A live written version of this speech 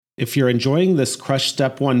If you're enjoying this Crush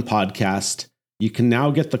Step 1 podcast, you can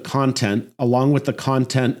now get the content along with the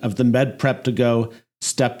content of the MedPrep2Go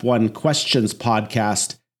Step 1 Questions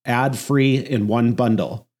podcast ad-free in one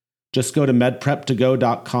bundle. Just go to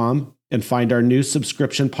medprep2go.com and find our new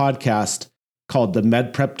subscription podcast called the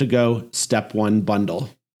MedPrep2Go Step 1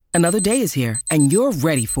 Bundle. Another day is here, and you're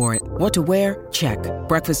ready for it. What to wear? Check.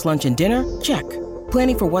 Breakfast, lunch, and dinner? Check.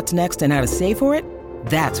 Planning for what's next and how to save for it?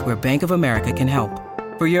 That's where Bank of America can help.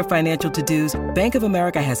 For your financial to-dos, Bank of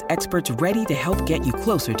America has experts ready to help get you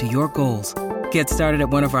closer to your goals. Get started at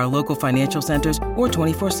one of our local financial centers or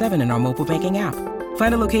 24/7 in our mobile banking app.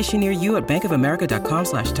 Find a location near you at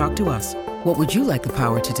bankofamerica.com/talktous. What would you like the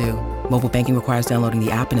power to do? Mobile banking requires downloading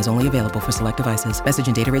the app and is only available for select devices. Message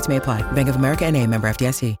and data rates may apply. Bank of America N.A., member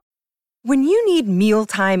FDIC. When you need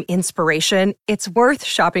mealtime inspiration, it's worth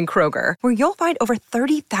shopping Kroger, where you'll find over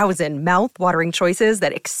 30,000 mouth-watering choices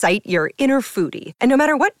that excite your inner foodie. And no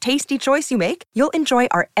matter what tasty choice you make, you'll enjoy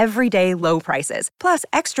our everyday low prices, plus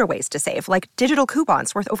extra ways to save, like digital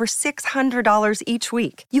coupons worth over $600 each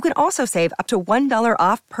week. You can also save up to $1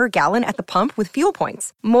 off per gallon at the pump with fuel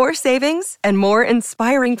points. More savings and more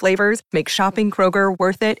inspiring flavors make shopping Kroger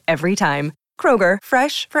worth it every time. Kroger,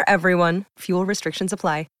 fresh for everyone. Fuel restrictions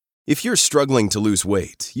apply. If you're struggling to lose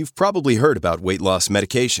weight, you've probably heard about weight loss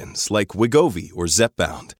medications like Wegovy or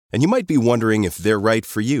Zepbound, and you might be wondering if they're right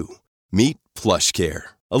for you. Meet PlushCare,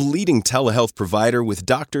 a leading telehealth provider with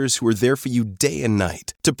doctors who are there for you day and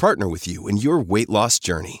night to partner with you in your weight loss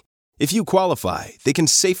journey. If you qualify, they can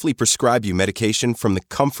safely prescribe you medication from the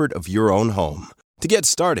comfort of your own home. To get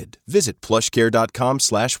started, visit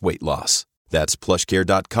plushcare.com/weightloss. That's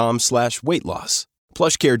plushcare.com/weightloss.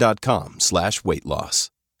 plushcare.com/weightloss.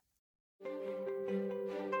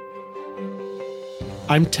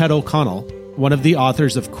 I'm Ted O'Connell, one of the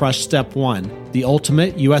authors of Crush Step 1, the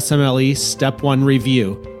ultimate USMLE Step 1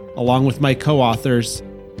 review, along with my co-authors,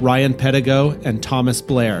 Ryan Pedigo and Thomas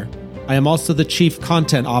Blair. I am also the Chief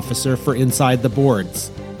Content Officer for Inside the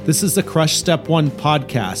Boards. This is the Crush Step 1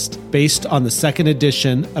 podcast based on the second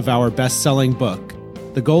edition of our best-selling book.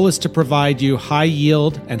 The goal is to provide you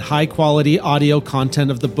high-yield and high-quality audio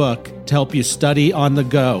content of the book to help you study on the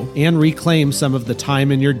go and reclaim some of the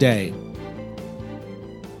time in your day.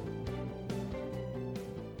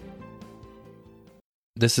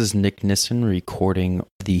 This is Nick Nissen recording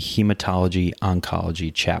the Hematology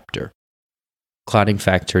Oncology chapter. Clotting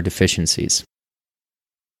factor deficiencies.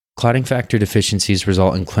 Clotting factor deficiencies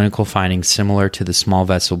result in clinical findings similar to the small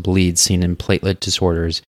vessel bleeds seen in platelet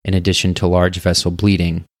disorders, in addition to large vessel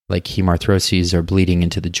bleeding, like hemarthroses or bleeding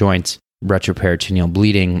into the joints, retroperitoneal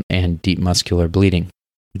bleeding, and deep muscular bleeding.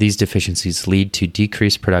 These deficiencies lead to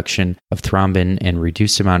decreased production of thrombin and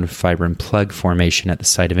reduced amount of fibrin plug formation at the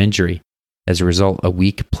site of injury. As a result, a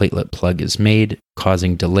weak platelet plug is made,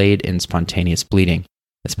 causing delayed and spontaneous bleeding,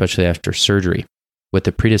 especially after surgery, with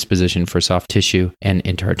a predisposition for soft tissue and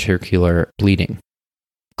interarticular bleeding.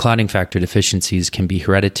 Clotting factor deficiencies can be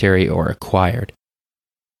hereditary or acquired.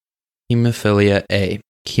 Hemophilia A.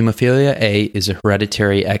 Hemophilia A is a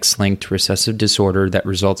hereditary X-linked recessive disorder that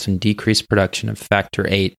results in decreased production of factor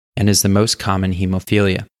VIII and is the most common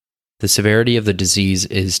hemophilia. The severity of the disease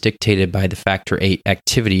is dictated by the factor VIII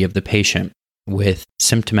activity of the patient, with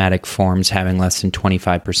symptomatic forms having less than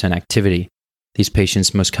 25% activity. These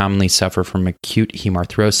patients most commonly suffer from acute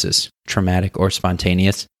hemarthrosis, traumatic or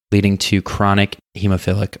spontaneous, leading to chronic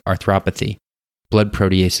hemophilic arthropathy. Blood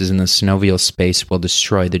proteases in the synovial space will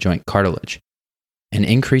destroy the joint cartilage. An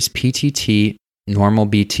increased PTT, normal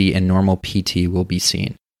BT, and normal PT will be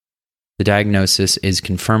seen. The diagnosis is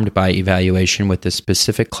confirmed by evaluation with the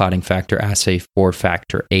specific clotting factor assay for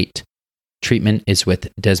factor VIII. Treatment is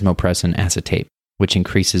with desmopressin acetate, which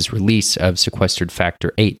increases release of sequestered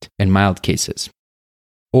factor VIII in mild cases,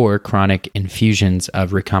 or chronic infusions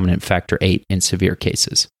of recombinant factor VIII in severe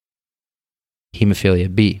cases.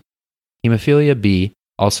 Hemophilia B. Hemophilia B,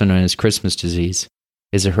 also known as Christmas disease,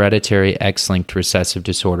 is a hereditary X-linked recessive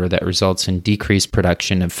disorder that results in decreased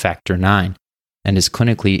production of factor IX and is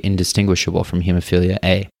clinically indistinguishable from hemophilia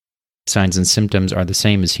A. Signs and symptoms are the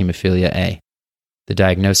same as hemophilia A. The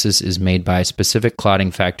diagnosis is made by a specific clotting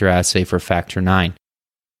factor assay for factor IX.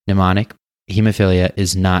 Mnemonic: hemophilia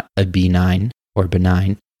is not a benign or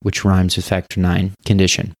benign, which rhymes with factor IX,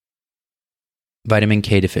 condition. Vitamin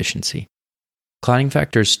K deficiency. Clotting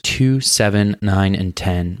factors 2, 7, 9, and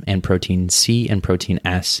 10, and protein C and protein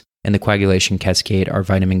S in the coagulation cascade are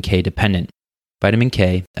vitamin K dependent. Vitamin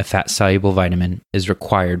K, a fat-soluble vitamin, is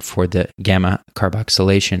required for the gamma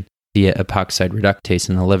carboxylation via epoxide reductase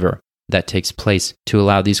in the liver that takes place to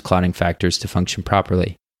allow these clotting factors to function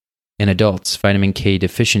properly. In adults, vitamin K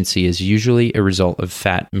deficiency is usually a result of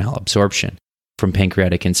fat malabsorption from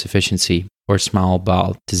pancreatic insufficiency or small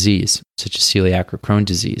bowel disease, such as celiac or Crohn's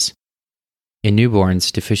disease. In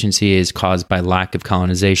newborns, deficiency is caused by lack of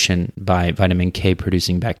colonization by vitamin K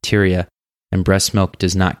producing bacteria, and breast milk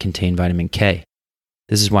does not contain vitamin K.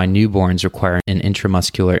 This is why newborns require an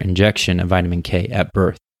intramuscular injection of vitamin K at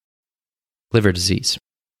birth. Liver disease.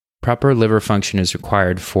 Proper liver function is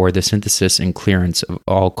required for the synthesis and clearance of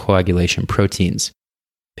all coagulation proteins.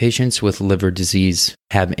 Patients with liver disease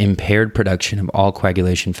have impaired production of all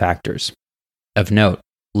coagulation factors. Of note,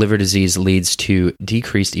 liver disease leads to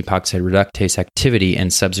decreased epoxide reductase activity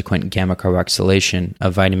and subsequent gamma carboxylation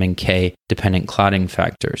of vitamin K dependent clotting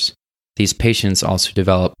factors. These patients also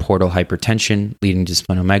develop portal hypertension, leading to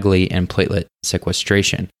splenomegaly and platelet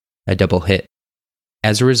sequestration, a double hit.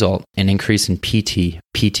 As a result, an increase in PT,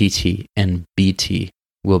 PTT, and BT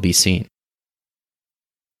will be seen.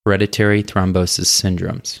 Hereditary thrombosis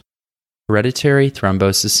syndromes. Hereditary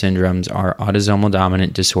thrombosis syndromes are autosomal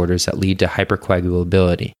dominant disorders that lead to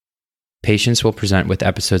hypercoagulability. Patients will present with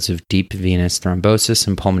episodes of deep venous thrombosis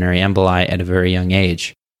and pulmonary emboli at a very young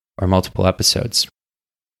age, or multiple episodes.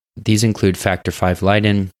 These include factor V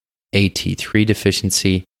Leiden, AT3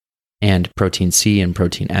 deficiency, and protein C and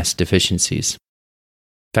protein S deficiencies.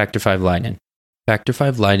 Factor V Leiden. Factor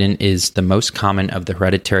V Leiden is the most common of the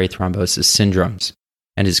hereditary thrombosis syndromes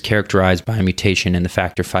and is characterized by a mutation in the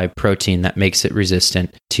factor V protein that makes it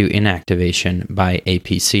resistant to inactivation by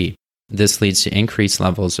APC. This leads to increased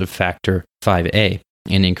levels of factor Va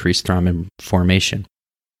and increased thrombin formation.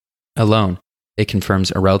 Alone, it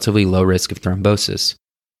confirms a relatively low risk of thrombosis,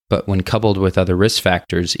 but when coupled with other risk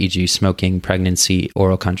factors, e.g. smoking, pregnancy,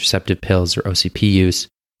 oral contraceptive pills, or OCP use,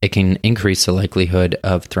 it can increase the likelihood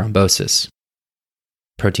of thrombosis.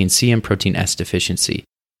 Protein C and protein S deficiency.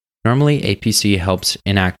 Normally, APC helps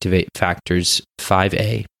inactivate factors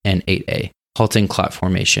 5A and 8A, halting clot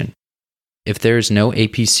formation. If there is no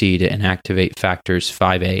APC to inactivate factors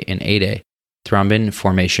 5A and 8A, thrombin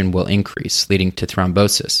formation will increase, leading to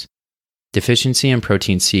thrombosis. Deficiency in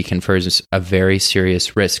protein C confers a very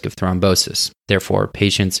serious risk of thrombosis. Therefore,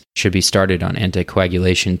 patients should be started on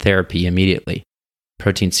anticoagulation therapy immediately.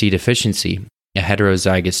 Protein C deficiency, a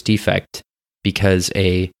heterozygous defect because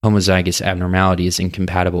a homozygous abnormality is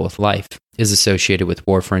incompatible with life, is associated with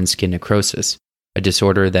warfarin skin necrosis, a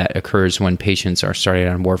disorder that occurs when patients are started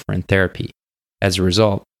on warfarin therapy. As a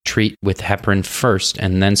result, treat with heparin first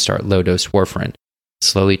and then start low-dose warfarin.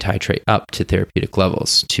 Slowly titrate up to therapeutic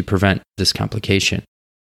levels to prevent this complication.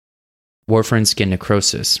 Warfarin skin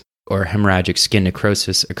necrosis, or hemorrhagic skin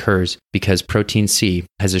necrosis, occurs because protein C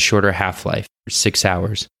has a shorter half-life, 6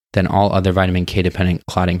 hours, than all other vitamin K-dependent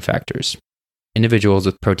clotting factors. Individuals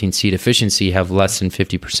with protein C deficiency have less than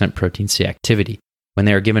 50% protein C activity. When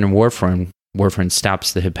they are given warfarin, warfarin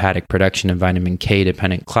stops the hepatic production of vitamin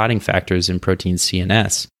K-dependent clotting factors in protein C and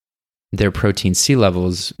S. Their protein C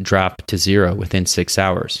levels drop to 0 within 6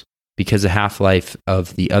 hours. Because the half-life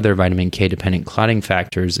of the other vitamin K-dependent clotting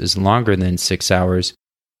factors is longer than 6 hours,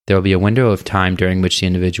 there will be a window of time during which the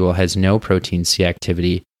individual has no protein C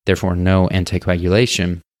activity, therefore no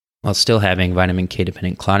anticoagulation, while still having vitamin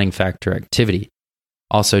K-dependent clotting factor activity.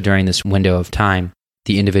 Also, during this window of time,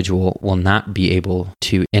 the individual will not be able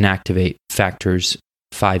to inactivate factors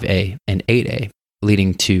 5A and 8A,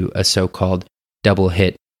 leading to a so-called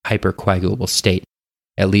double-hit hypercoagulable state,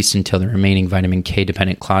 at least until the remaining vitamin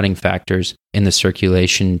K-dependent clotting factors in the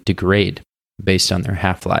circulation degrade based on their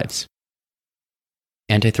half-lives.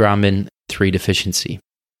 Antithrombin 3 deficiency.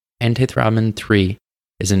 Antithrombin 3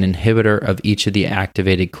 is an inhibitor of each of the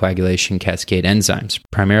activated coagulation cascade enzymes,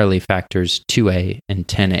 primarily factors 2A and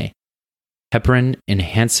 10A. Heparin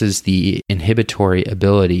enhances the inhibitory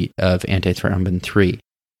ability of antithrombin 3.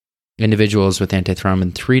 Individuals with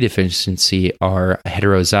antithrombin 3 deficiency are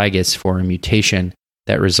heterozygous for a mutation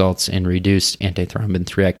that results in reduced antithrombin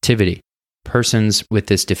 3 activity. Persons with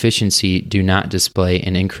this deficiency do not display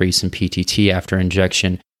an increase in PTT after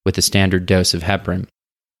injection with a standard dose of heparin.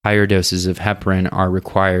 Higher doses of heparin are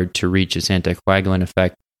required to reach its anticoagulant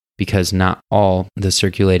effect because not all the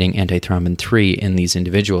circulating antithrombin 3 in these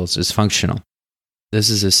individuals is functional. This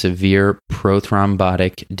is a severe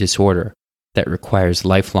prothrombotic disorder that requires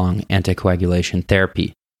lifelong anticoagulation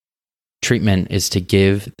therapy. Treatment is to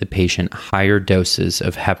give the patient higher doses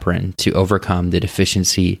of heparin to overcome the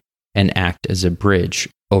deficiency and act as a bridge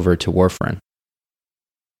over to warfarin.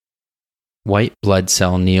 White blood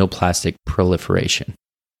cell neoplastic proliferation.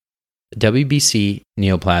 WBC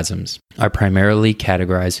neoplasms are primarily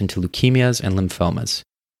categorized into leukemias and lymphomas.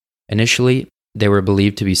 Initially, they were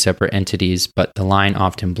believed to be separate entities, but the line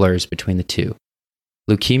often blurs between the two.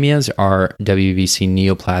 Leukemias are WBC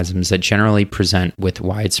neoplasms that generally present with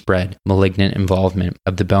widespread malignant involvement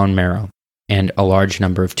of the bone marrow and a large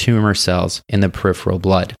number of tumor cells in the peripheral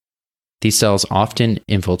blood. These cells often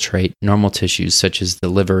infiltrate normal tissues such as the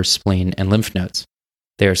liver, spleen, and lymph nodes.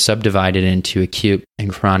 They are subdivided into acute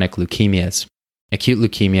and chronic leukemias. Acute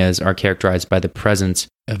leukemias are characterized by the presence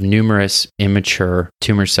of numerous immature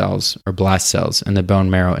tumor cells or blast cells in the bone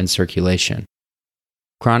marrow and circulation.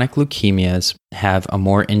 Chronic leukemias have a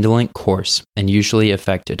more indolent course and usually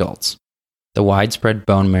affect adults. The widespread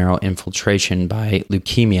bone marrow infiltration by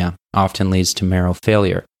leukemia often leads to marrow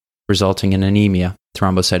failure, resulting in anemia,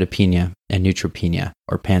 thrombocytopenia, and neutropenia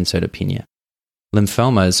or pancytopenia.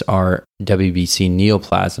 Lymphomas are WBC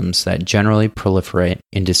neoplasms that generally proliferate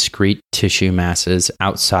in discrete tissue masses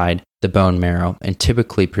outside the bone marrow and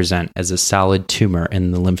typically present as a solid tumor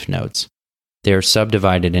in the lymph nodes. They are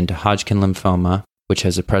subdivided into Hodgkin lymphoma, which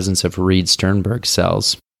has a presence of Reed-Sternberg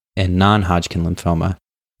cells, and non-Hodgkin lymphoma,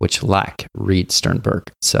 which lack Reed-Sternberg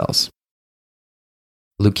cells.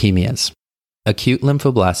 Leukemias. Acute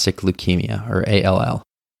lymphoblastic leukemia, or ALL.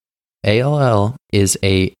 ALL is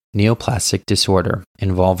a neoplastic disorder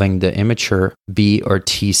involving the immature B or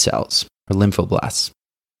T cells, or lymphoblasts.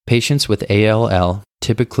 Patients with ALL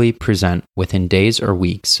typically present within days or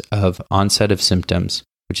weeks of onset of symptoms,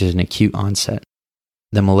 which is an acute onset.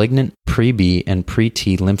 The malignant pre-B and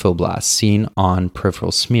pre-T lymphoblasts seen on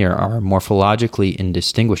peripheral smear are morphologically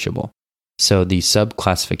indistinguishable, so the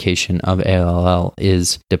subclassification of ALL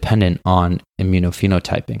is dependent on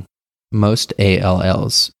immunophenotyping. Most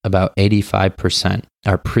ALLs, about 85%,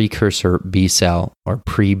 are precursor B cell or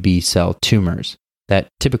pre-B cell tumors that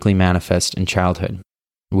typically manifest in childhood,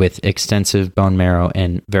 with extensive bone marrow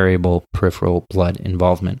and variable peripheral blood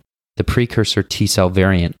involvement. The precursor T cell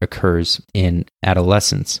variant occurs in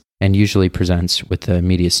adolescence and usually presents with a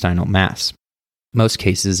mediastinal mass. Most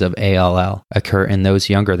cases of ALL occur in those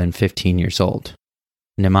younger than 15 years old.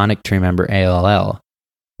 Mnemonic to remember ALL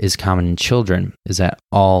is common in children is that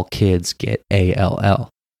all kids get ALL.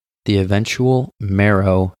 The eventual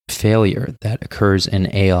marrow failure that occurs in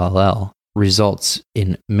ALL results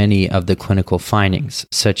in many of the clinical findings,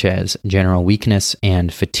 such as general weakness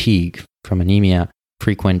and fatigue from anemia,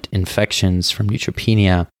 frequent infections from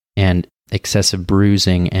neutropenia, and excessive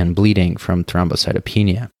bruising and bleeding from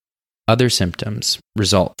thrombocytopenia. Other symptoms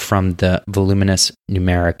result from the voluminous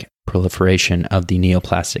numeric proliferation of the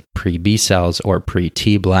neoplastic pre-B cells or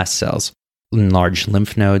pre-T blast cells, enlarged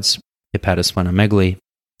lymph nodes, hepatosplenomegaly,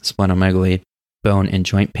 splenomegaly, bone and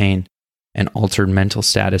joint pain, and altered mental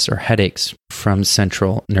status or headaches from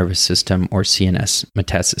central nervous system or CNS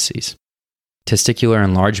metastases. Testicular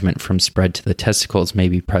enlargement from spread to the testicles may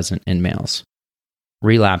be present in males.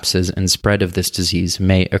 Relapses and spread of this disease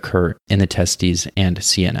may occur in the testes and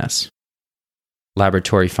CNS.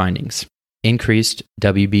 Laboratory findings. Increased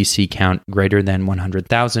WBC count greater than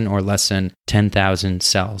 100,000 or less than 10,000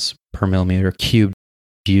 cells per millimeter cubed.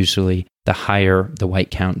 Usually, the higher the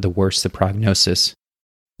white count, the worse the prognosis.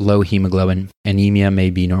 Low hemoglobin. Anemia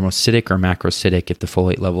may be normocytic or macrocytic if the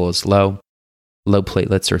folate level is low. Low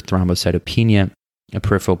platelets or thrombocytopenia. A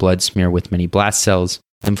peripheral blood smear with many blast cells.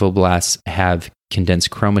 Lymphoblasts have condensed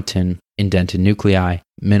chromatin, indented nuclei,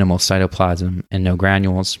 minimal cytoplasm, and no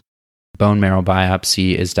granules. Bone marrow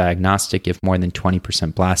biopsy is diagnostic if more than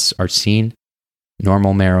 20% blasts are seen.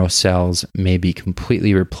 Normal marrow cells may be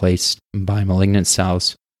completely replaced by malignant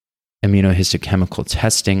cells. Immunohistochemical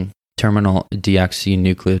testing, terminal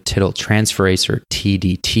deoxynucleotidyl transferase or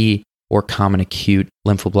TDT, or common acute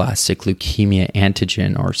lymphoblastic leukemia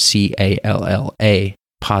antigen or CALLA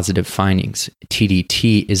positive findings.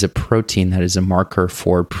 TDT is a protein that is a marker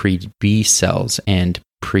for pre-B cells and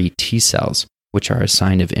pre-T cells, which are a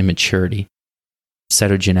sign of immaturity.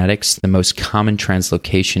 Cytogenetics, the most common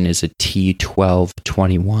translocation is a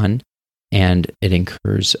T1221, and it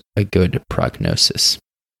incurs a good prognosis.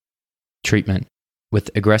 Treatment.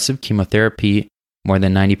 With aggressive chemotherapy, more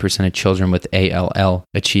than 90% of children with ALL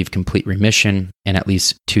achieve complete remission, and at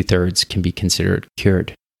least 2/3 can be considered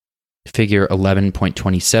cured. Figure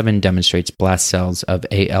 11.27 demonstrates blast cells of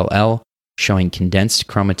ALL showing condensed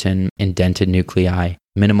chromatin, indented nuclei,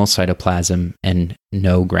 minimal cytoplasm, and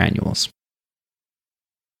no granules.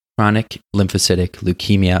 Chronic lymphocytic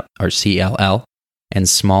leukemia, or CLL, and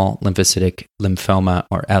small lymphocytic lymphoma,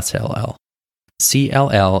 or SLL.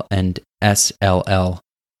 CLL and SLL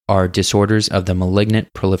are disorders of the malignant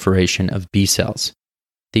proliferation of B cells.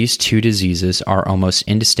 These two diseases are almost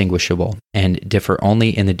indistinguishable and differ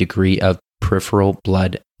only in the degree of peripheral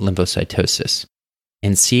blood lymphocytosis.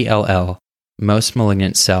 In CLL, most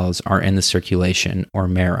malignant cells are in the circulation or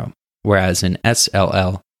marrow, whereas in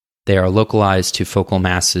SLL, They are localized to focal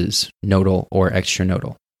masses, nodal or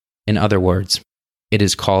extranodal. In other words, it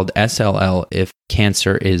is called SLL if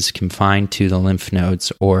cancer is confined to the lymph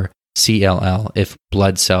nodes, or CLL if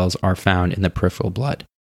blood cells are found in the peripheral blood.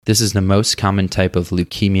 This is the most common type of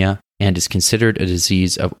leukemia and is considered a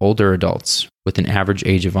disease of older adults, with an average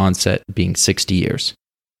age of onset being 60 years.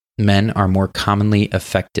 Men are more commonly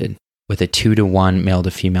affected, with a 2-to-1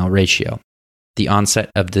 male-to-female ratio. The onset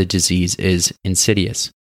of the disease is insidious,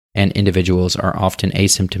 and individuals are often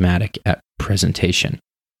asymptomatic at presentation.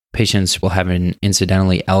 Patients will have an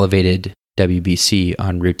incidentally elevated WBC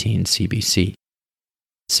on routine CBC.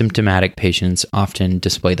 Symptomatic patients often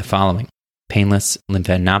display the following: painless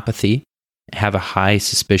lymphadenopathy, have a high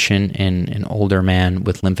suspicion in an older man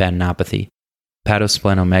with lymphadenopathy,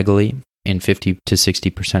 hepatosplenomegaly in 50 to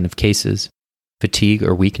 60% of cases, fatigue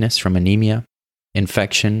or weakness from anemia,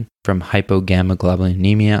 infection from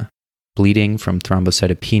hypogammaglobulinemia, bleeding from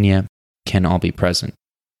thrombocytopenia can all be present.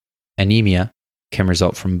 Anemia can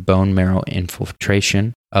result from bone marrow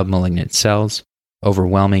infiltration of malignant cells,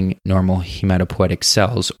 overwhelming normal hematopoietic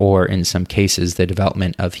cells, or in some cases, the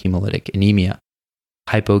development of hemolytic anemia.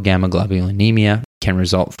 Hypogammaglobulinemia can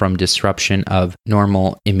result from disruption of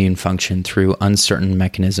normal immune function through uncertain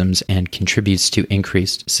mechanisms and contributes to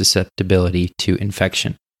increased susceptibility to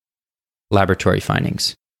infection. Laboratory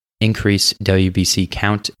findings. Increased WBC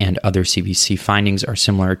count and other CBC findings are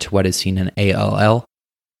similar to what is seen in ALL.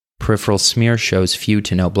 Peripheral smear shows few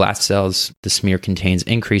to no blast cells. The smear contains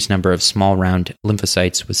increased number of small round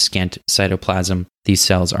lymphocytes with scant cytoplasm. These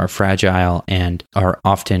cells are fragile and are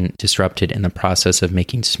often disrupted in the process of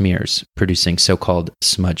making smears, producing so-called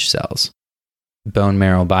smudge cells. Bone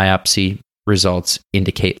marrow biopsy results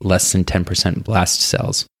indicate less than 10% blast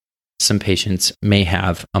cells. Some patients may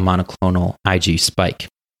have a monoclonal Ig spike.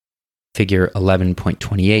 Figure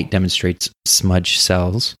 11.28 demonstrates smudge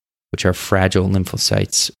cells, which are fragile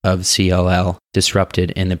lymphocytes of CLL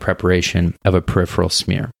disrupted in the preparation of a peripheral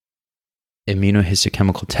smear.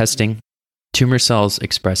 Immunohistochemical testing. Tumor cells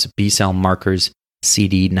express B-cell markers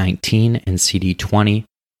CD19 and CD20.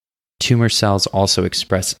 Tumor cells also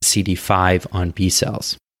express CD5 on B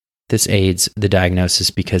cells. This aids the diagnosis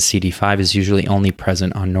because CD5 is usually only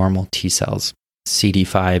present on normal T cells.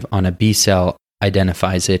 CD5 on a B cell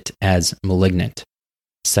identifies it as malignant.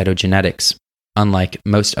 Cytogenetics. Unlike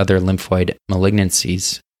most other lymphoid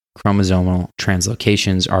malignancies, chromosomal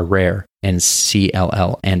translocations are rare in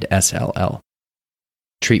CLL and SLL.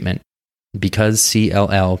 Treatment. Because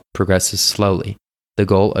CLL progresses slowly, the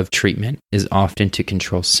goal of treatment is often to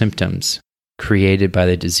control symptoms created by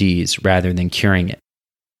the disease rather than curing it.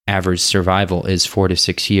 Average survival is 4 to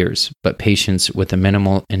 6 years, but patients with a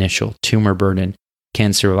minimal initial tumor burden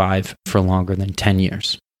can survive for longer than 10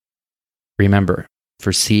 years. Remember,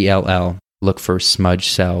 for CLL, look for smudge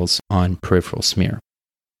cells on peripheral smear.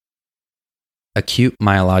 Acute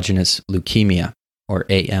myelogenous leukemia, or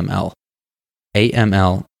AML.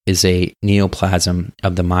 AML is a neoplasm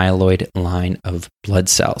of the myeloid line of blood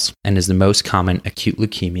cells and is the most common acute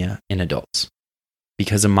leukemia in adults.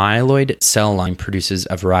 Because a myeloid cell line produces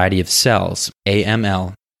a variety of cells,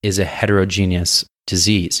 AML is a heterogeneous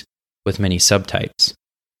disease with many subtypes.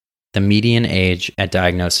 The median age at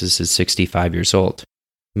diagnosis is 65 years old.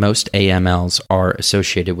 Most AMLs are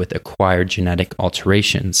associated with acquired genetic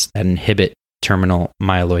alterations that inhibit terminal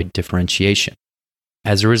myeloid differentiation.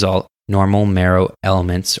 As a result, normal marrow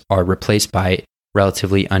elements are replaced by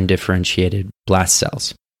relatively undifferentiated blast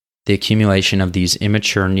cells. The accumulation of these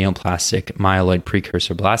immature neoplastic myeloid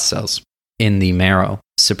precursor blast cells in the marrow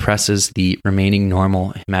suppresses the remaining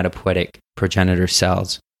normal hematopoietic progenitor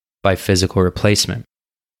cells by physical replacement.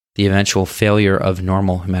 The eventual failure of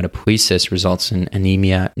normal hematopoiesis results in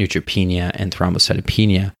anemia, neutropenia, and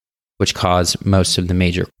thrombocytopenia, which cause most of the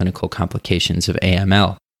major clinical complications of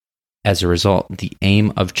AML. As a result, the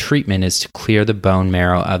aim of treatment is to clear the bone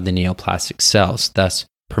marrow of the neoplastic cells, thus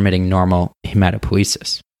permitting normal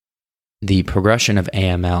hematopoiesis. The progression of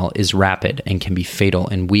AML is rapid and can be fatal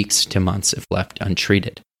in weeks to months if left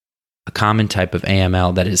untreated. A common type of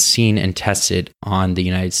AML that is seen and tested on the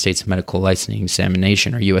United States Medical Licensing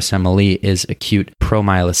Examination, or USMLE, is acute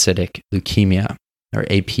promyelocytic leukemia, or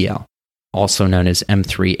APL, also known as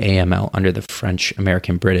M3 AML under the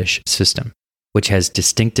French-American-British system, which has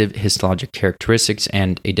distinctive histologic characteristics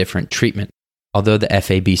and a different treatment. Although the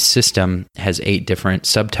FAB system has 8 different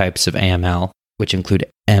subtypes of AML, which include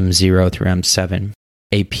M0 through M7,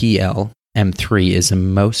 APL M3 is the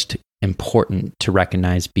most important to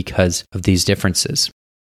recognize because of these differences.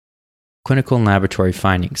 Clinical and laboratory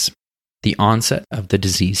findings. The onset of the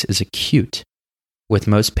disease is acute, with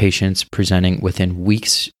most patients presenting within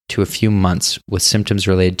weeks to a few months with symptoms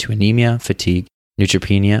related to anemia, fatigue,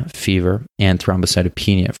 neutropenia, fever, and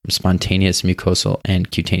thrombocytopenia from spontaneous mucosal and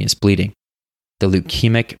cutaneous bleeding. The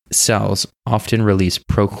leukemic cells often release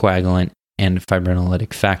procoagulant and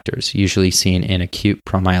fibrinolytic factors, usually seen in acute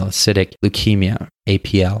promyelocytic leukemia,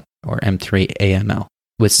 APL, or M3 AML,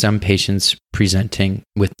 with some patients presenting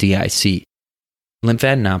with DIC.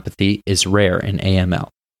 Lymphadenopathy is rare in AML.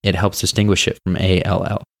 It helps distinguish it from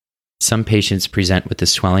ALL. Some patients present with the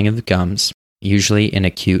swelling of the gums, usually in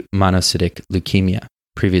acute monocytic leukemia,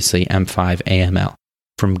 previously M5 AML,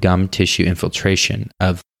 from gum tissue infiltration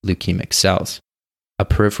of leukemic cells. A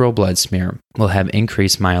peripheral blood smear will have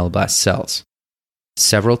increased myeloblast cells.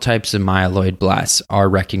 Several types of myeloid blasts are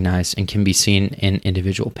recognized and can be seen in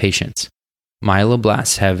individual patients.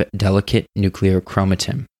 Myeloblasts have delicate nuclear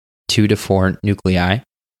chromatin, 2 to 4 nuclei,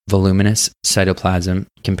 voluminous cytoplasm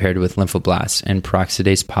compared with lymphoblasts, and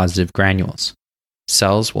peroxidase-positive granules.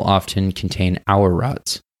 Cells will often contain Auer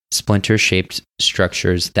rods, splinter-shaped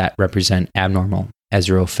structures that represent abnormal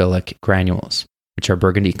eosinophilic granules, which are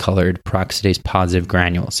burgundy-colored peroxidase-positive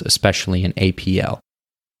granules, especially in APL.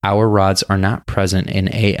 Auer rods are not present in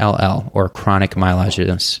ALL or chronic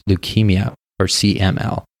myelogenous leukemia or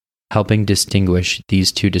CML, helping distinguish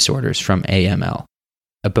these two disorders from AML.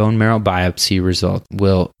 A bone marrow biopsy result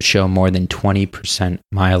will show more than 20%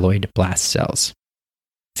 myeloid blast cells.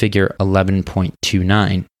 Figure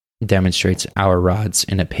 11.29 demonstrates Auer rods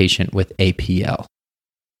in a patient with APL.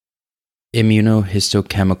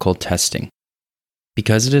 Immunohistochemical testing.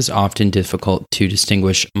 Because it is often difficult to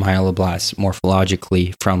distinguish myeloblasts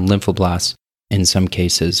morphologically from lymphoblasts in some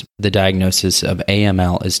cases, the diagnosis of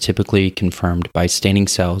AML is typically confirmed by staining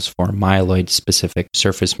cells for myeloid-specific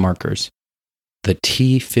surface markers. The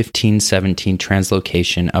T1517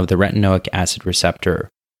 translocation of the retinoic acid receptor,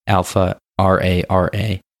 alpha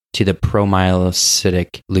RARA, to the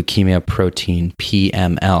promyelocytic leukemia protein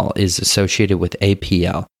PML is associated with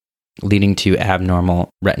APL, leading to abnormal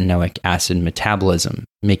retinoic acid metabolism,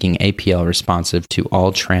 making APL responsive to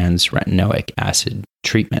all trans retinoic acid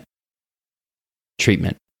treatment.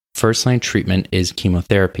 First-line treatment is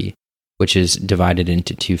chemotherapy, which is divided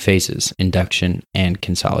into 2 phases, induction and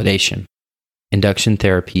consolidation. Induction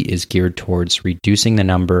therapy is geared towards reducing the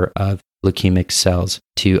number of leukemic cells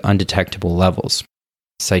to undetectable levels.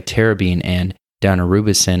 Cytarabine and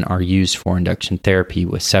daunorubicin are used for induction therapy,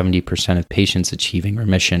 with 70% of patients achieving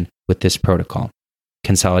remission with this protocol.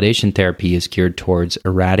 Consolidation therapy is geared towards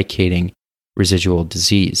eradicating residual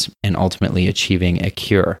disease and ultimately achieving a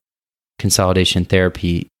cure. Consolidation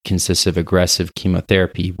therapy consists of aggressive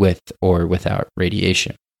chemotherapy with or without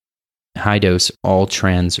radiation. High-dose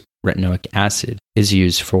all-trans retinoic acid is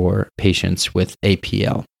used for patients with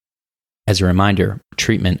APL. As a reminder,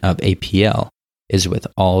 treatment of APL is with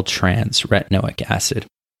all-trans retinoic acid.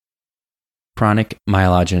 Chronic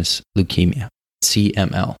myelogenous leukemia,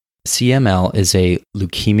 CML. CML is a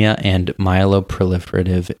leukemia and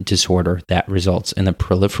myeloproliferative disorder that results in the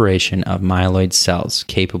proliferation of myeloid cells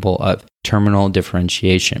capable of terminal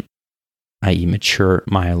differentiation, i.e. mature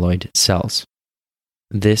myeloid cells.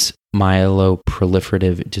 This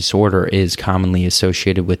myeloproliferative disorder is commonly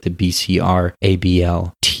associated with the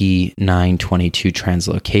BCR-ABL T922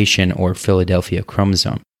 translocation or Philadelphia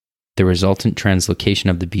chromosome. The resultant translocation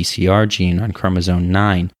of the BCR gene on chromosome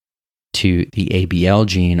 9 to the ABL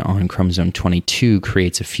gene on chromosome 22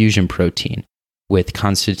 creates a fusion protein with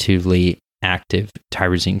constitutively active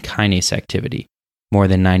tyrosine kinase activity. More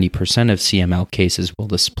than 90% of CML cases will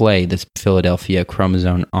display the Philadelphia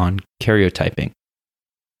chromosome on karyotyping.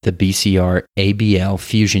 The BCR-ABL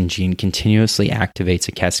fusion gene continuously activates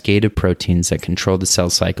a cascade of proteins that control the cell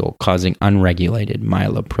cycle, causing unregulated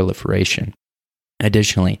myeloproliferation.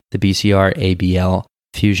 Additionally, the BCR-ABL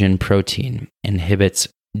fusion protein inhibits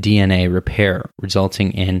DNA repair,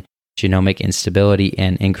 resulting in genomic instability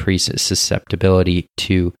and increased susceptibility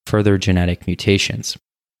to further genetic mutations.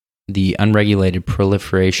 The unregulated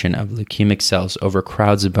proliferation of leukemic cells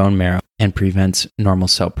overcrowds the bone marrow and prevents normal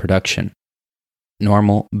cell production.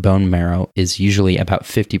 Normal bone marrow is usually about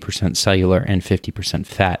 50% cellular and 50%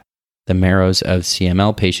 fat. The marrows of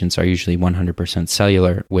CML patients are usually 100%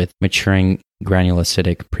 cellular, with maturing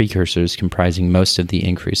granulocytic precursors comprising most of the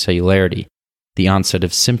increased cellularity. The onset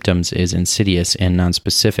of symptoms is insidious and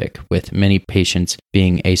nonspecific, with many patients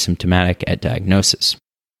being asymptomatic at diagnosis.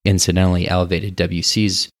 Incidentally, elevated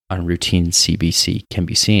WCs on routine CBC can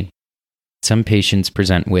be seen. Some patients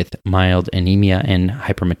present with mild anemia and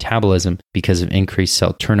hypermetabolism because of increased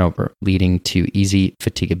cell turnover, leading to easy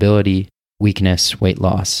fatigability, weakness, weight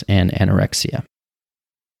loss, and anorexia.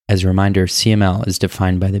 As a reminder, CML is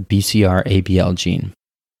defined by the BCR-ABL gene.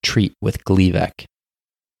 Treat with Gleevec.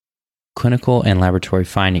 Clinical and laboratory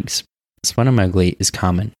findings. Splenomegaly is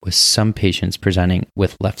common, with some patients presenting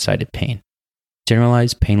with left-sided pain.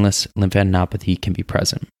 Generalized painless lymphadenopathy can be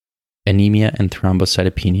present. Anemia and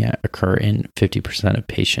thrombocytopenia occur in 50% of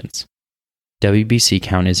patients. WBC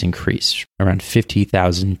count is increased, around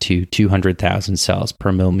 50,000 to 200,000 cells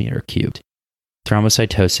per millimeter cubed.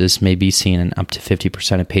 Thrombocytosis may be seen in up to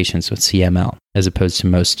 50% of patients with CML, as opposed to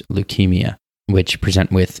most leukemia, which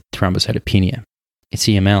present with thrombocytopenia.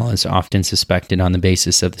 CML is often suspected on the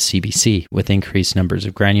basis of the CBC, with increased numbers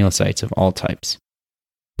of granulocytes of all types.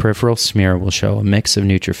 Peripheral smear will show a mix of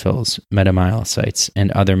neutrophils, metamyelocytes,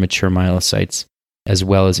 and other mature myelocytes, as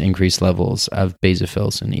well as increased levels of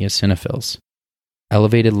basophils and eosinophils.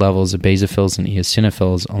 Elevated levels of basophils and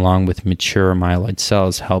eosinophils, along with mature myeloid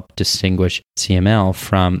cells, help distinguish CML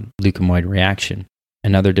from leukemoid reaction.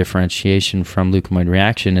 Another differentiation from leukemoid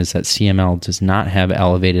reaction is that CML does not have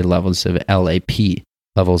elevated levels of LAP.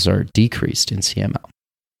 Levels are decreased in CML.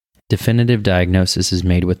 Definitive diagnosis is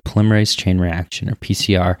made with polymerase chain reaction, or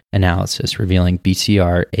PCR, analysis revealing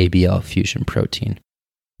BCR-ABL fusion protein.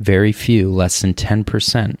 Very few, less than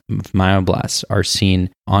 10% of myoblasts are seen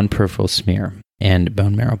on peripheral smear and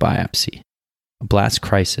bone marrow biopsy. A blast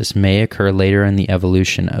crisis may occur later in the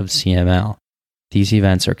evolution of CML. These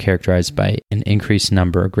events are characterized by an increased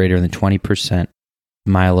number greater than 20%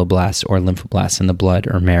 myeloblasts or lymphoblasts in the blood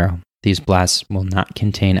or marrow. These blasts will not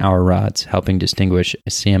contain our rods, helping distinguish a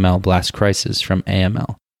CML blast crisis from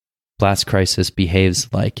AML. Blast crisis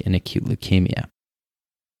behaves like an acute leukemia.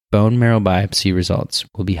 Bone marrow biopsy results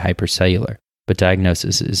will be hypercellular, but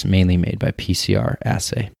diagnosis is mainly made by PCR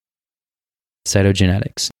assay.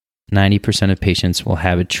 Cytogenetics. 90% of patients will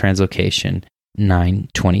have a translocation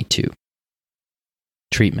 922.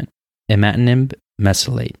 Treatment. Imatinib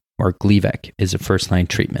mesylate, or Gleevec, is a first-line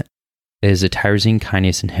treatment. It is a tyrosine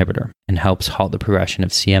kinase inhibitor and helps halt the progression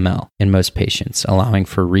of CML in most patients, allowing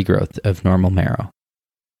for regrowth of normal marrow.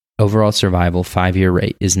 Overall survival 5-year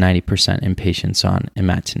rate is 90% in patients on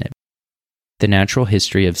imatinib. The natural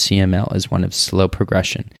history of CML is one of slow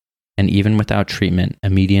progression, and even without treatment, a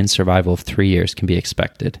median survival of 3 years can be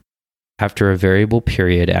expected. After a variable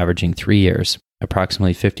period averaging 3 years,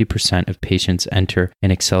 approximately 50% of patients enter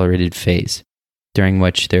an accelerated phase, during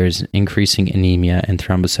which there is increasing anemia and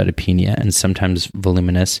thrombocytopenia and sometimes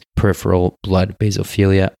voluminous peripheral blood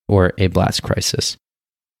basophilia or a blast crisis.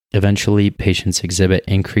 Eventually, patients exhibit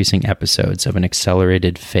increasing episodes of an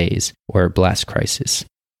accelerated phase or blast crisis.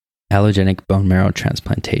 Allogenic bone marrow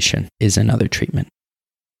transplantation is another treatment.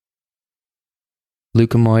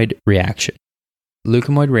 Leukemoid reaction.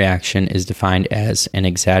 Leukemoid reaction is defined as an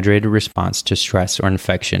exaggerated response to stress or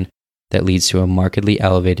infection that leads to a markedly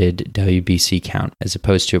elevated WBC count as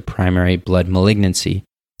opposed to a primary blood malignancy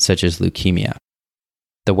such as leukemia.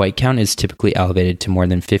 The white count is typically elevated to more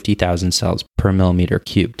than 50,000 cells per millimeter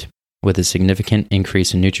cubed, with a significant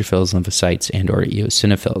increase in neutrophils, lymphocytes, and/or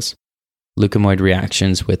eosinophils. Leukemoid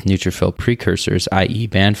reactions with neutrophil precursors, i.e.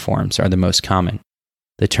 band forms, are the most common.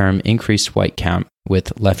 The term increased white count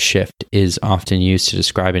with left shift is often used to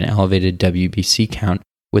describe an elevated WBC count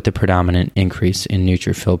with a predominant increase in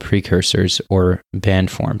neutrophil precursors or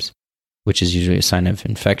band forms, which is usually a sign of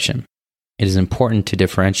infection. It is important to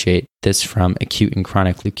differentiate this from acute and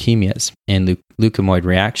chronic leukemias. In leukemoid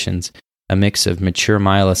reactions, a mix of mature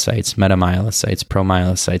myelocytes, metamyelocytes,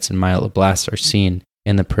 promyelocytes, and myeloblasts are seen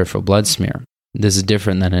in the peripheral blood smear. This is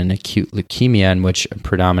different than an acute leukemia in which a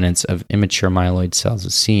predominance of immature myeloid cells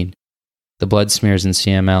is seen. The blood smears in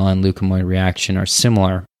CML and leukemoid reaction are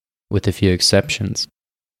similar, with a few exceptions.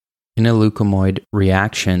 In a leukemoid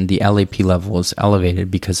reaction, the LAP level is elevated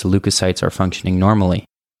because the leukocytes are functioning normally.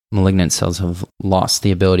 Malignant cells have lost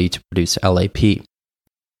the ability to produce LAP.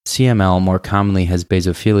 CML more commonly has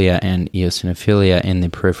basophilia and eosinophilia in the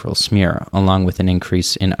peripheral smear, along with an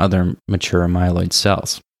increase in other mature myeloid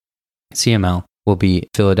cells. CML will be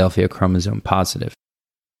Philadelphia chromosome positive.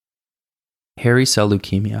 Hairy cell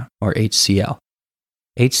leukemia, or HCL.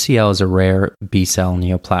 HCL is a rare B-cell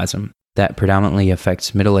neoplasm that predominantly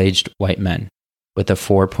affects middle-aged white men with a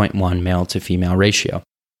 4.1 male-to-female ratio.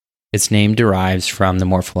 Its name derives from the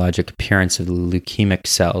morphologic appearance of the leukemic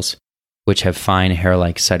cells, which have fine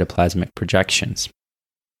hair-like cytoplasmic projections.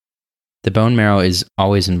 The bone marrow is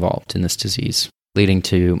always involved in this disease, leading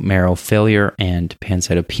to marrow failure and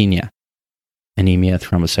pancytopenia, anemia,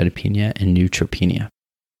 thrombocytopenia, and neutropenia.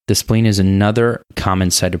 The spleen is another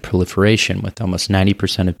common site of proliferation, with almost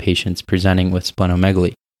 90% of patients presenting with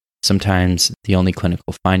splenomegaly, sometimes the only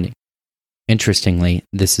clinical finding. Interestingly,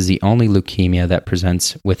 this is the only leukemia that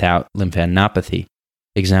presents without lymphadenopathy,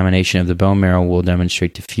 Examination of the bone marrow will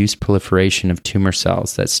demonstrate diffuse proliferation of tumor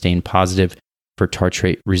cells that stain positive for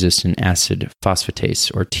tartrate-resistant acid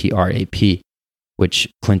phosphatase, or TRAP, which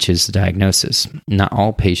clinches the diagnosis. Not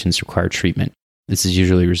all patients require treatment. This is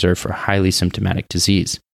usually reserved for highly symptomatic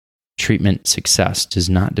disease. Treatment success does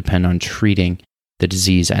not depend on treating the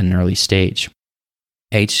disease at an early stage.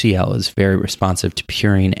 HCl is very responsive to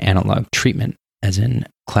purine analog treatment, as in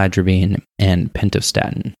cladribine and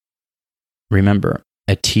pentostatin. Remember,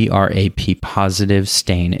 a TRAP positive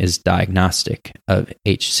stain is diagnostic of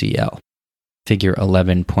HCl. Figure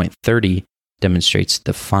 11.30 demonstrates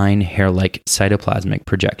the fine hair-like cytoplasmic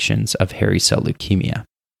projections of hairy cell leukemia.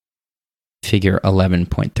 Figure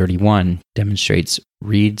 11.31 demonstrates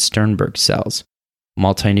Reed-Sternberg cells,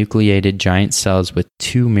 multinucleated giant cells with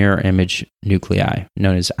two mirror image nuclei,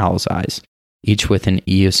 known as owl's eyes, each with an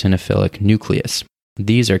eosinophilic nucleus.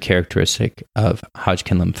 These are characteristic of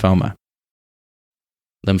Hodgkin lymphoma.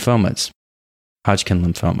 Lymphomas. Hodgkin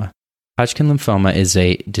lymphoma. Hodgkin lymphoma is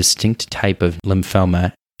a distinct type of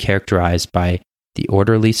lymphoma characterized by the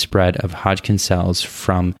orderly spread of Hodgkin cells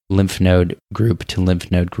from lymph node group to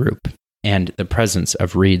lymph node group, and the presence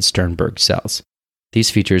of Reed-Sternberg cells.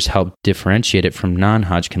 These features help differentiate it from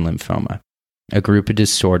non-Hodgkin lymphoma, a group of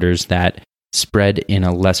disorders that spread in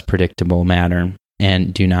a less predictable manner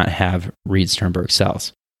and do not have Reed-Sternberg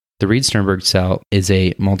cells. The Reed-Sternberg cell is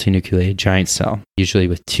a multinucleated giant cell, usually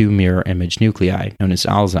with two mirror image nuclei, known as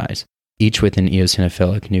owl's eyes, each with an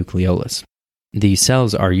eosinophilic nucleolus. These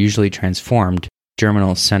cells are usually transformed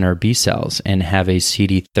germinal center B cells and have a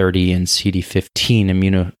CD30 and CD15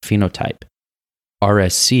 immunophenotype.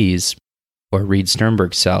 RSCs, or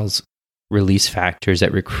Reed-Sternberg cells, release factors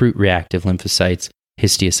that recruit reactive lymphocytes,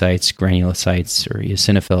 histiocytes, granulocytes, or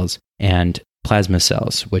eosinophils, and plasma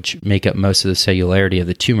cells, which make up most of the cellularity of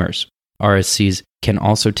the tumors. RSCs can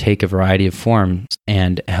also take a variety of forms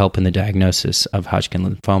and help in the diagnosis of Hodgkin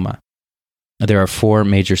lymphoma. There are four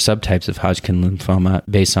major subtypes of Hodgkin lymphoma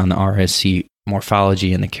based on the RSC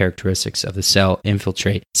morphology and the characteristics of the cell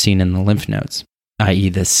infiltrate seen in the lymph nodes, i.e.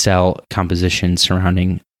 the cell composition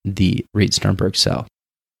surrounding the Reed-Sternberg cell.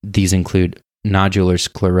 These include nodular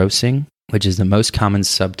sclerosing, which is the most common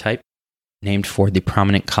subtype, named for the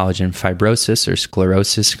prominent collagen fibrosis or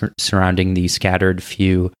sclerosis surrounding the scattered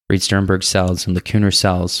few Reed-Sternberg cells and lacunar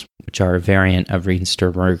cells, which are a variant of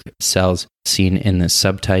Reed-Sternberg cells seen in this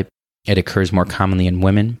subtype. It occurs more commonly in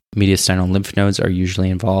women. Mediastinal lymph nodes are usually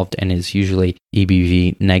involved and is usually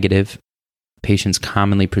EBV negative. Patients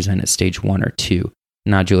commonly present at stage 1 or 2.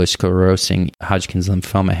 Nodular sclerosing Hodgkin's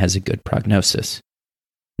lymphoma has a good prognosis.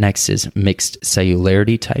 Next is mixed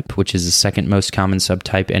cellularity type, which is the second most common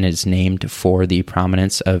subtype and is named for the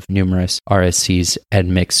prominence of numerous RSCs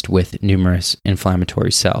admixed with numerous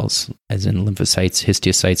inflammatory cells, as in lymphocytes,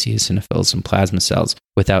 histiocytes, eosinophils, and plasma cells,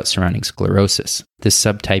 without surrounding sclerosis. This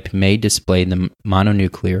subtype may display the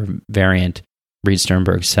mononuclear variant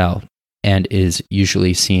Reed-Sternberg cell and is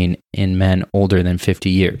usually seen in men older than 50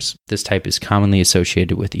 years. This type is commonly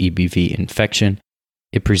associated with EBV infection.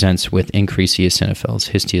 It presents with increased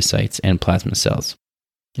eosinophils, histiocytes, and plasma cells.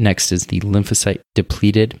 Next is the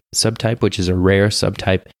lymphocyte-depleted subtype, which is a rare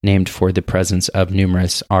subtype named for the presence of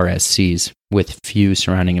numerous RSCs with few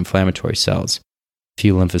surrounding inflammatory cells,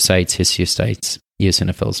 few lymphocytes, histiocytes,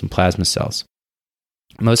 eosinophils, and plasma cells.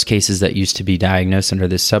 Most cases that used to be diagnosed under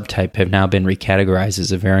this subtype have now been recategorized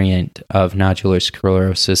as a variant of nodular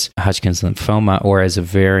sclerosis Hodgkin's lymphoma or as a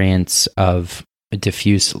variant of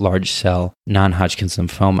diffuse large cell non-Hodgkin's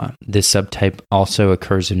lymphoma. This subtype also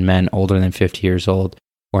occurs in men older than 50 years old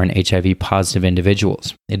or in HIV positive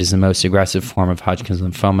individuals. It is the most aggressive form of Hodgkin's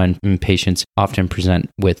lymphoma, and patients often present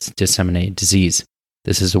with disseminated disease.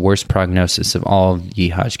 This is the worst prognosis of all of the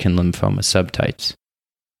Hodgkin lymphoma subtypes.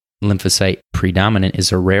 Lymphocyte predominant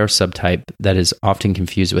is a rare subtype that is often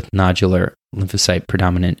confused with nodular lymphocyte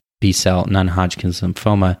predominant B-cell non-Hodgkin's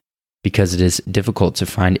lymphoma because it is difficult to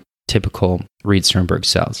find typical Reed-Sternberg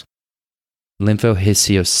cells.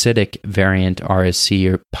 Lymphohistiocytic variant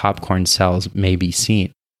RSC or popcorn cells may be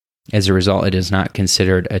seen. As a result, it is not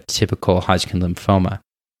considered a typical Hodgkin lymphoma.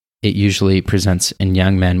 It usually presents in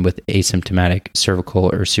young men with asymptomatic cervical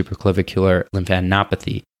or supraclavicular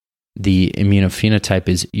lymphadenopathy. The immunophenotype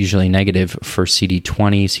is usually negative for CD20,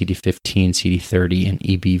 CD15, CD30, and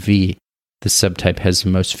EBV. The subtype has the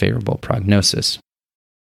most favorable prognosis.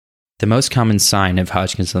 The most common sign of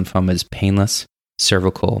Hodgkin's lymphoma is painless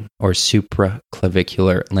cervical or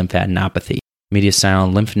supraclavicular lymphadenopathy.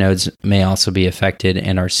 Mediastinal lymph nodes may also be affected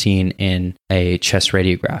and are seen in a chest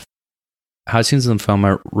radiograph. Hodgkin's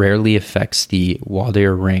lymphoma rarely affects the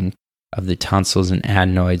Waldeyer ring of the tonsils and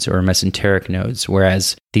adenoids or mesenteric nodes,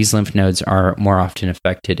 whereas these lymph nodes are more often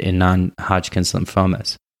affected in non-Hodgkin's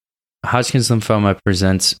lymphomas. Hodgkin's lymphoma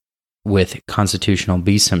presents with constitutional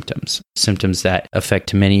B symptoms, symptoms that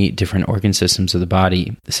affect many different organ systems of the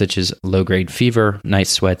body, such as low-grade fever, night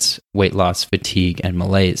sweats, weight loss, fatigue, and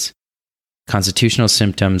malaise. Constitutional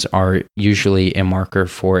symptoms are usually a marker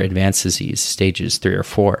for advanced disease, stages 3 or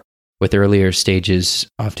 4, with earlier stages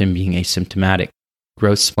often being asymptomatic.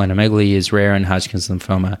 Gross splenomegaly is rare in Hodgkin's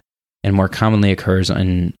lymphoma and more commonly occurs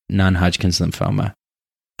in non-Hodgkin's lymphoma.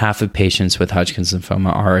 Half of patients with Hodgkin's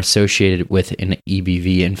lymphoma are associated with an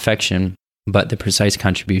EBV infection, but the precise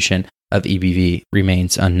contribution of EBV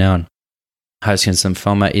remains unknown. Hodgkin's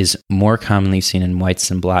lymphoma is more commonly seen in whites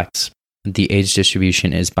than blacks. The age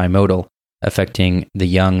distribution is bimodal, affecting the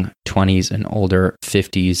young 20s and older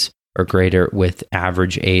 50s or greater, with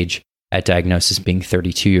average age at diagnosis being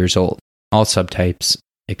 32 years old. All subtypes,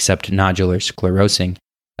 except nodular sclerosing,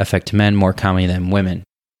 affect men more commonly than women.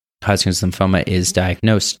 Hodgkin's lymphoma is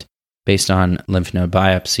diagnosed based on lymph node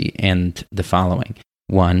biopsy and the following.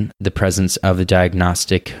 1, the presence of the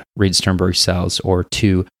diagnostic Reed-Sternberg cells, or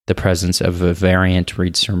 2, the presence of a variant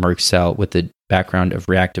Reed-Sternberg cell with the background of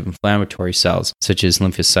reactive inflammatory cells, such as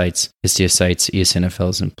lymphocytes, histiocytes,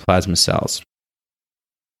 eosinophils, and plasma cells.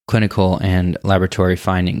 Clinical and laboratory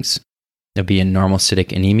findings. There'll be a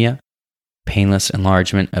normocytic anemia, painless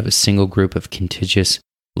enlargement of a single group of contiguous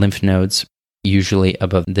lymph nodes, usually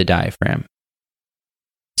above the diaphragm.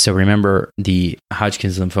 So remember, the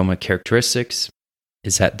Hodgkin's lymphoma characteristics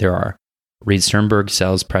is that there are Reed-Sternberg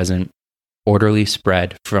cells present, orderly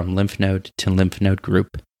spread from lymph node to lymph node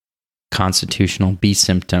group, constitutional B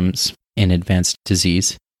symptoms in advanced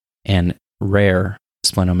disease, and rare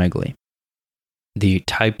splenomegaly. The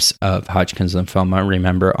types of Hodgkin's lymphoma,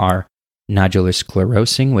 remember, are nodular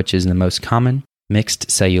sclerosing, which is the most common, mixed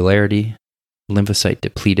cellularity, lymphocyte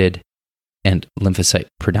depleted, and lymphocyte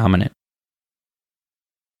predominant.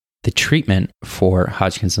 The treatment for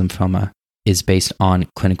Hodgkin's lymphoma is based on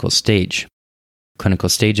clinical stage. Clinical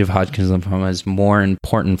stage of Hodgkin's lymphoma is more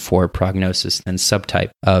important for prognosis than subtype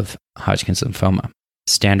of Hodgkin's lymphoma.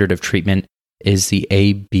 Standard of treatment is the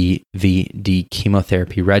ABVD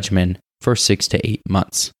chemotherapy regimen for 6 to 8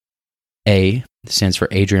 months. A stands for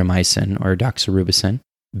adriamycin or doxorubicin,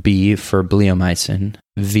 B for bleomycin,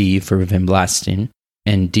 V for vinblastine,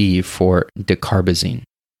 and D for dacarbazine.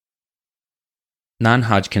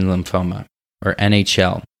 Non-Hodgkin lymphoma, or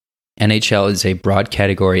NHL. NHL is a broad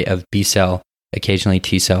category of B-cell, occasionally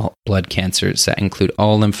T-cell blood cancers that include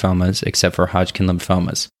all lymphomas except for Hodgkin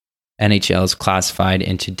lymphomas. NHL is classified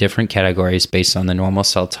into different categories based on the normal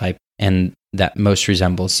cell type and that most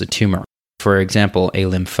resembles the tumor. For example, a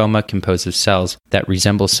lymphoma composed of cells that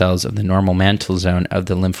resemble cells of the normal mantle zone of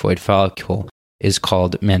the lymphoid follicle is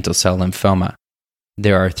called mantle cell lymphoma.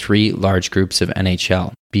 There are 3 large groups of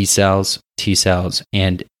NHL: B cells, T cells,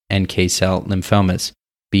 and NK cell lymphomas.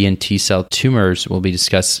 B and T cell tumors will be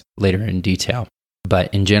discussed later in detail,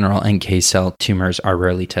 but in general, NK cell tumors are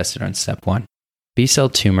rarely tested on step 1. B cell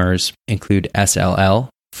tumors include SLL,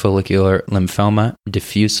 follicular lymphoma,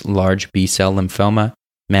 diffuse large B cell lymphoma,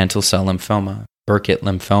 mantle cell lymphoma, Burkitt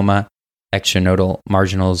lymphoma, extranodal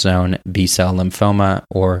marginal zone B cell lymphoma,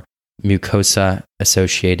 or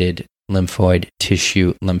mucosa-associated lymphoid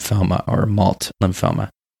tissue lymphoma, or MALT lymphoma.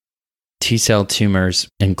 T cell tumors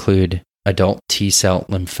include adult T cell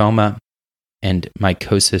lymphoma and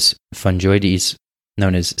mycosis fungoides,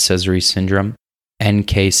 known as Sézary syndrome.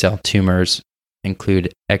 NK cell tumors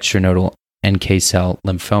include extranodal NK cell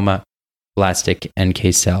lymphoma, blastic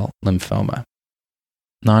NK cell lymphoma.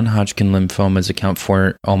 Non-Hodgkin lymphomas account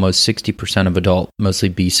for almost 60% of adult, mostly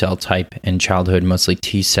B-cell type, and childhood, mostly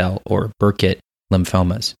T-cell or Burkitt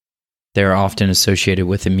lymphomas. They are often associated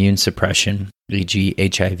with immune suppression, e.g.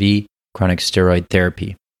 HIV, chronic steroid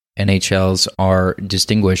therapy. NHLs are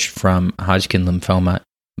distinguished from Hodgkin lymphoma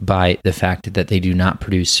by the fact that they do not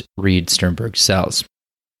produce Reed-Sternberg cells.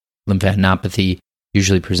 Lymphadenopathy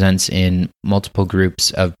usually presents in multiple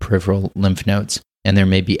groups of peripheral lymph nodes, and there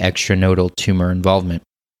may be extranodal tumor involvement.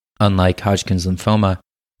 Unlike Hodgkin's lymphoma,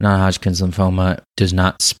 non-Hodgkin's lymphoma does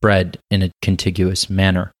not spread in a contiguous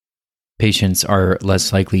manner. Patients are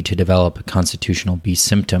less likely to develop constitutional B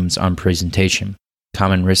symptoms on presentation.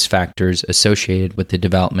 Common risk factors associated with the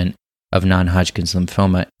development of non-Hodgkin's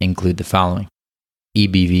lymphoma include the following: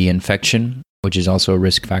 EBV infection, which is also a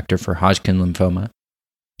risk factor for Hodgkin lymphoma,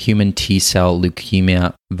 human T-cell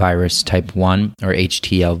leukemia virus type 1 or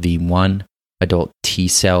HTLV1, adult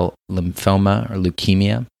T-cell lymphoma or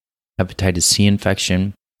leukemia, hepatitis C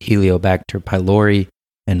infection, Heliobacter pylori,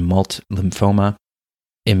 and MALT lymphoma,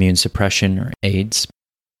 immune suppression or AIDS,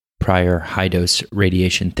 prior high-dose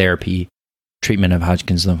radiation therapy, treatment of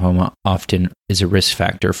Hodgkin's lymphoma often is a risk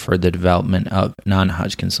factor for the development of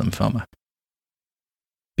non-Hodgkin's lymphoma.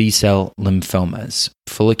 B-cell lymphomas.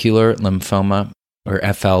 Follicular lymphoma, or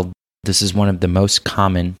FL, this is one of the most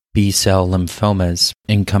common B-cell lymphomas,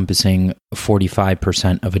 encompassing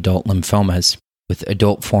 45% of adult lymphomas, with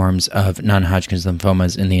adult forms of non-Hodgkin's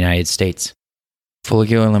lymphomas in the United States.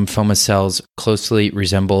 Follicular lymphoma cells closely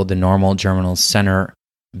resemble the normal germinal center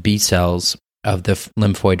B cells of the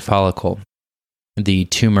lymphoid follicle. The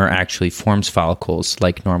tumor actually forms follicles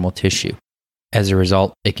like normal tissue. As a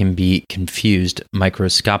result, it can be confused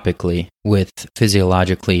microscopically with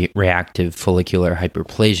physiologically reactive follicular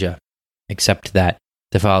hyperplasia, except that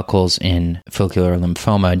the follicles in follicular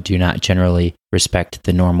lymphoma do not generally respect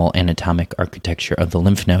the normal anatomic architecture of the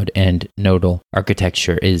lymph node, and nodal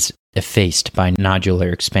architecture is effaced by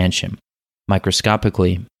nodular expansion.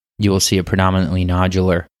 Microscopically, you will see a predominantly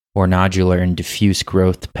nodular or nodular and diffuse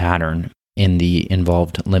growth pattern in the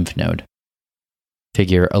involved lymph node.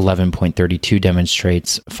 Figure 11.32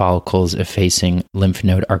 demonstrates follicles effacing lymph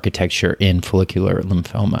node architecture in follicular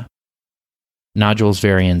lymphoma. Nodules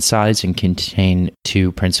vary in size and contain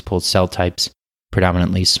two principal cell types,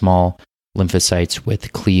 predominantly small lymphocytes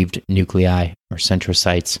with cleaved nuclei or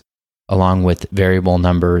centrocytes, along with variable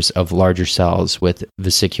numbers of larger cells with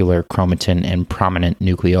vesicular chromatin and prominent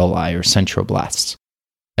nucleoli or centroblasts.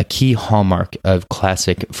 A key hallmark of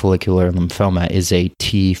classic follicular lymphoma is a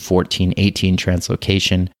T1418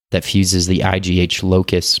 translocation that fuses the IGH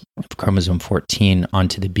locus of chromosome 14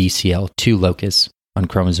 onto the BCL2 locus on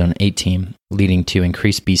chromosome 18, leading to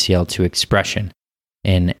increased BCL2 expression,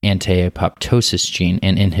 an anti-apoptosis gene,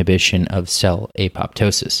 and inhibition of cell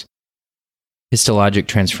apoptosis. Histologic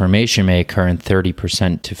transformation may occur in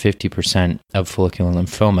 30% to 50% of follicular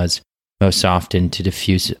lymphomas, most often to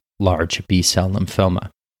diffuse large B-cell lymphoma.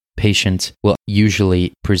 Patients will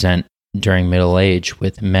usually present during middle age,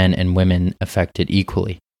 with men and women affected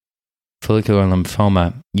equally. Follicular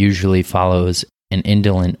lymphoma usually follows an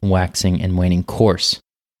indolent waxing and waning course.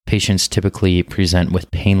 Patients typically present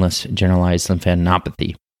with painless generalized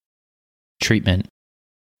lymphadenopathy. Treatment.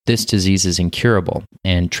 This disease is incurable,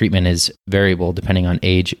 and treatment is variable depending on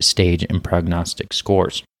age, stage, and prognostic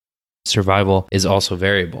scores. Survival is also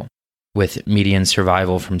variable, with median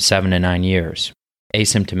survival from 7 to 9 years.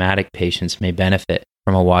 Asymptomatic patients may benefit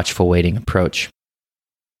from a watchful waiting approach.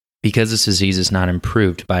 Because this disease is not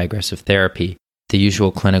improved by aggressive therapy, the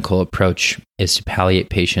usual clinical approach is to palliate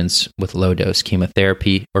patients with low-dose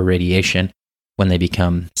chemotherapy or radiation when they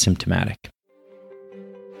become symptomatic.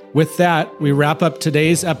 With that, we wrap up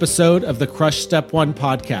today's episode of the Crush Step 1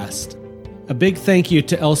 podcast. A big thank you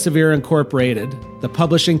to Elsevier Incorporated, the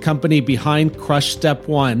publishing company behind Crush Step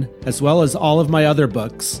 1, as well as all of my other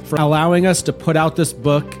books, for allowing us to put out this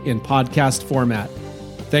book in podcast format.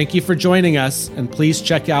 Thank you for joining us, and please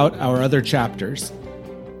check out our other chapters.